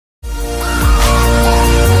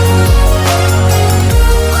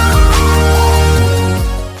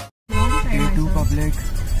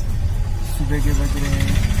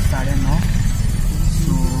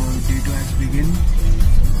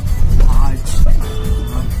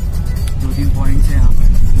Points है यहाँ पर,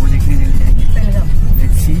 वो देखने चले जाएंगे।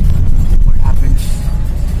 Let's see what happens.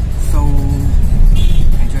 So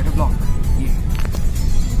enjoy the blog.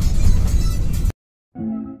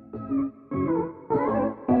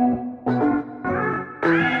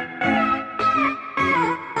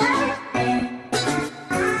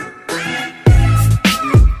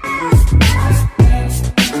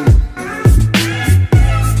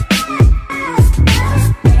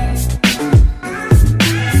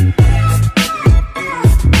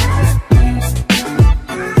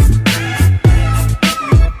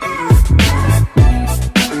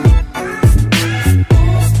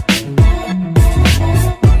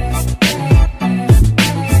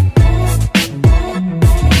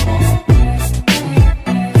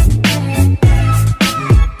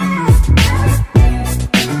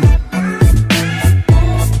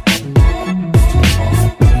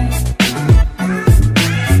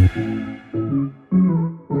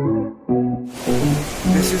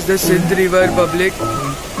 The Sindh river public,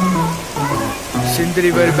 Sindh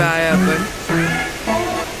river पे आए अपन।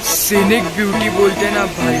 सीनिक ब्यूटी बोलते हैं ना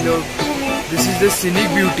भाई लोग, this is the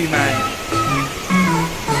scenic beauty man.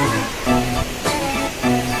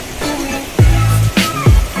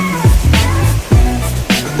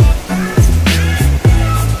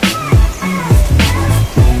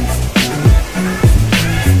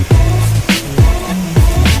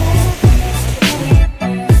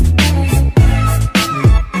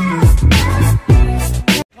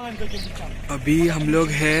 अभी हम लोग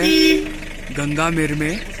हैं गंगामेर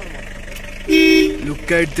में।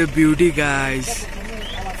 Look at the beauty guys,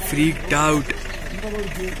 freaked out.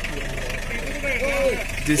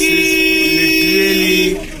 This is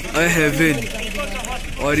literally a haven.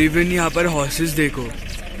 और इवन यहाँ पर हॉर्सेस देखो,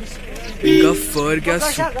 इनका फर क्या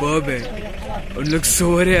सुपर्ब है। उन लोग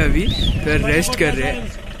सो रहे हैं अभी, तो रेस्ट कर रहे हैं,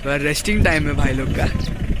 तो रेस्टिंग टाइम है भाई लोग का।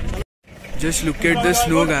 Just look at the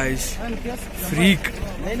snow guys, freak,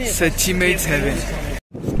 सच्ची में इट्स हेवन।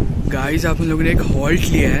 गाइस आप लोगों ने एक हॉल्ट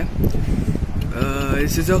लिया है।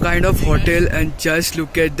 This is a kind of hotel and just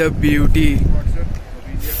look at the beauty.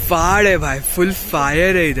 फाड़ है भाई, फुल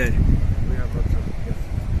फायर है इधर।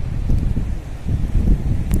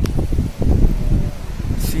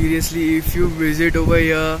 Seriously if you visit over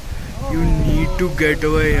here you need to get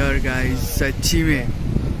over here guys, सच्ची में।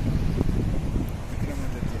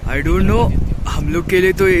 आई डोंट नो, हम लोग के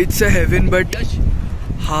लिए तो it's a haven, but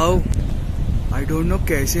how I don't know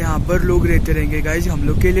कैसे यहाँ पर लोग रहते रहेंगे गाइज। हम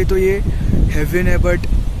लोग के लिए तो ये हेवन है, but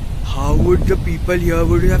how would the people here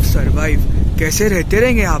would have survive, कैसे रहते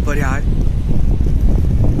रहेंगे यहाँ पर यार।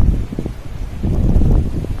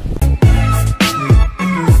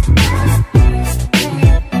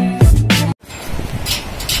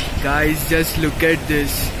 Guys just look at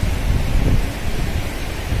this,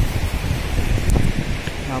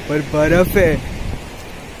 यहाँ पर बर्फ है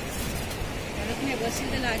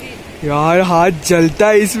यार, हाथ जलता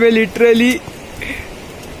है इसमें लिटरली।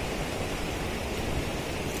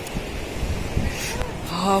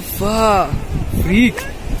 फ्रीक।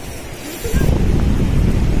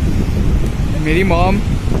 मेरी मॉम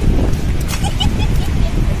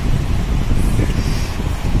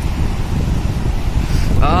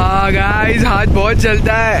गाइस हाथ बहुत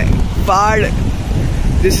जलता है। पहाड़,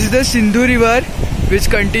 this is the Sindhu river which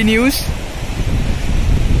continues.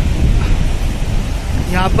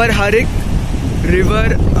 यहाँ पर हर एक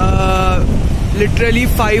रिवर लिटरली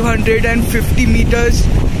 550 मीटर्स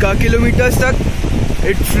का किलोमीटर्स तक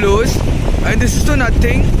it flows and this is तो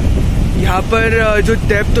नथिंग। यहाँ पर जो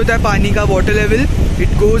डेप्थ होता है पानी का, water level,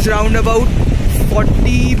 it goes round about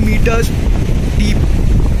 40 metres deep.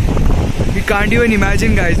 We can't even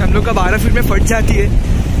imagine guys, हम लोग का 12 फीट में फट जाती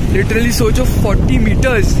है लिटरली। सोचो 40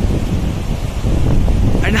 metres.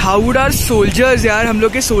 And how would our soldiers, यार हम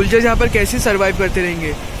लोग के सोल्जर्स यहाँ पर कैसे सरवाइव करते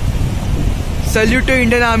रहेंगे। Salute to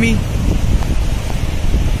Indian army.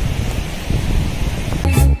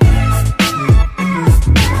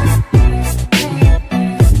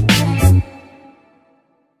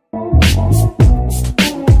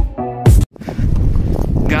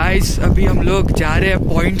 Guys अभी हम लोग जा रहे हैं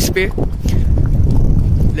पॉइंट्स पे,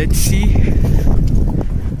 लेट्स सी।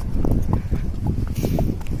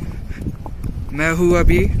 मैं हूँ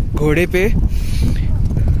अभी घोड़े पे,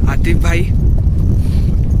 आतिफ भाई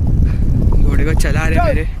घोड़े को चला रहे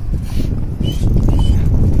मेरे।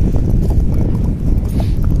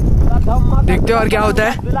 देखते हो और क्या होता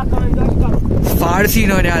है। फाड़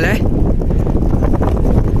सीन होने वाला है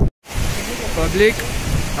पब्लिक।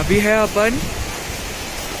 अभी है अपन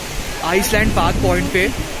आइसलैंड पार्क पॉइंट पे।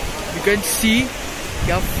 यू कैन सी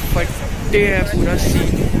क्या फटे है, पूरा सीन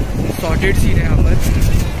सॉर्टेड सीन है यहाँ पर।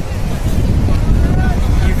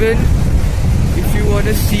 इवन वांट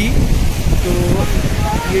टू सी, तो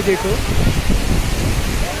ये देखो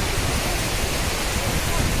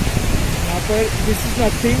यहाँ पर this is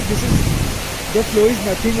nothing, this is the flow is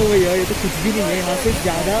nothing over here. ये तो कुछ भी नहीं है, यहाँ से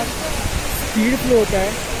ज़्यादा स्पीड फ्लो होता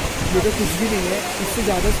है, ये तो कुछ भी नहीं है, इससे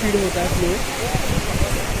ज़्यादा स्पीड होता है फ्लो।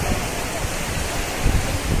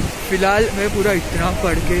 फिलहाल मैं पूरा इतना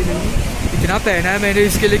पढ़ के नहीं, इतना पहना है मैंने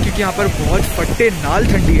इसके लिए क्योंकि यहाँ पर बहुत फट्टे नाल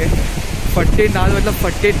ठंडी है। फट्टे नाल मतलब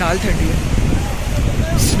फट्टे नाल ठंडी है।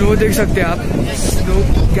 स्नो देख सकते हैं आप, स्नो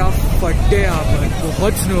क्या फट्टे है यहाँ पर,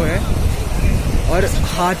 बहुत स्नो है। और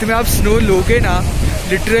हाथ में आप स्नो लोगे ना,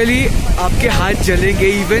 लिटरली आपके हाथ जलेंगे।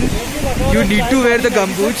 Even you need to where the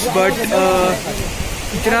gum boots, but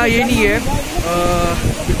इतना ये नहीं है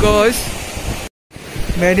बिकॉज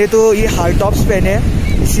मैंने तो ये हाई टॉप्स पहने हैं,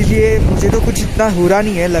 इसीलिए मुझे तो कुछ इतना हो रहा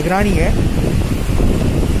नहीं है, लग रहा नहीं है।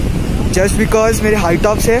 जस्ट बिकॉज मेरे हाई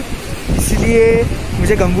टॉप्स है इसीलिए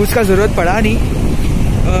मुझे गम बूट्स का ज़रूरत पड़ा नहीं।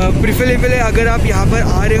 प्रिफरेबल है अगर आप यहाँ पर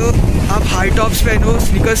आ रहे हो, आप हाई टॉप्स पहनो,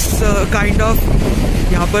 स्नीकर्स काइंड ऑफ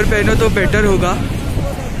यहाँ पर पहनो तो बेटर होगा।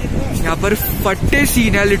 यहाँ पर फट्टे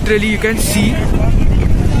सीन है, literally you can see.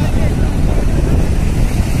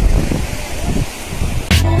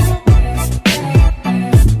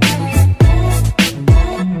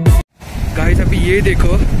 Guys अभी ये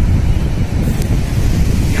देखो,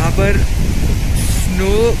 यहाँ पर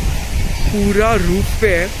स्नो पूरा रूफ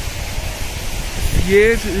पे है।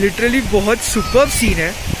 ये लिटरली बहुत सुपर्ब सीन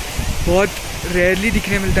है, बहुत रेयरली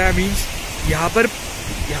दिखने मिलता है। मीन्स यहाँ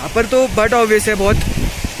पर तो बट ऑब्वियस है, बहुत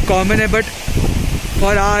कॉमन है, बट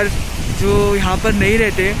फॉर आर जो यहाँ पर नहीं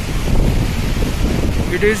रहते,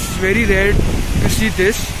 it is very rare to see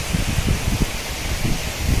this.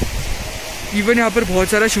 Even यहाँ पर बहुत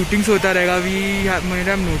सारा शूटिंग्स होता रहेगा। मैंने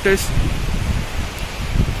हैव नोटिस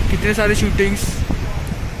कितने सारे shootings,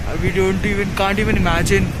 we can't even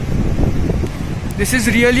imagine. This is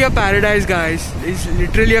really a paradise guys, is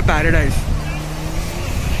literally a paradise.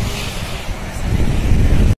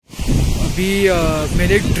 अभी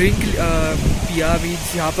मैंने एक ड्रिंक पिया,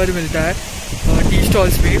 मीन्स यहाँ पर मिलता है टी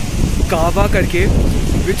स्टॉल्स पे कावा करके,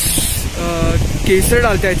 विच केसर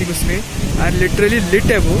डालते हैं आई थिंक उसमें, एंड लिटरली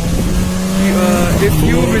लिट है वो। If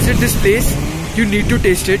you visit this place you need to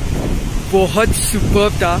test it. बहुत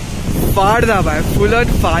सुपर्ब था, फाड़ था भाई, फुल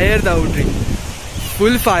ऑन फायर था वो ड्रिंक,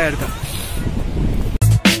 फुल फायर था।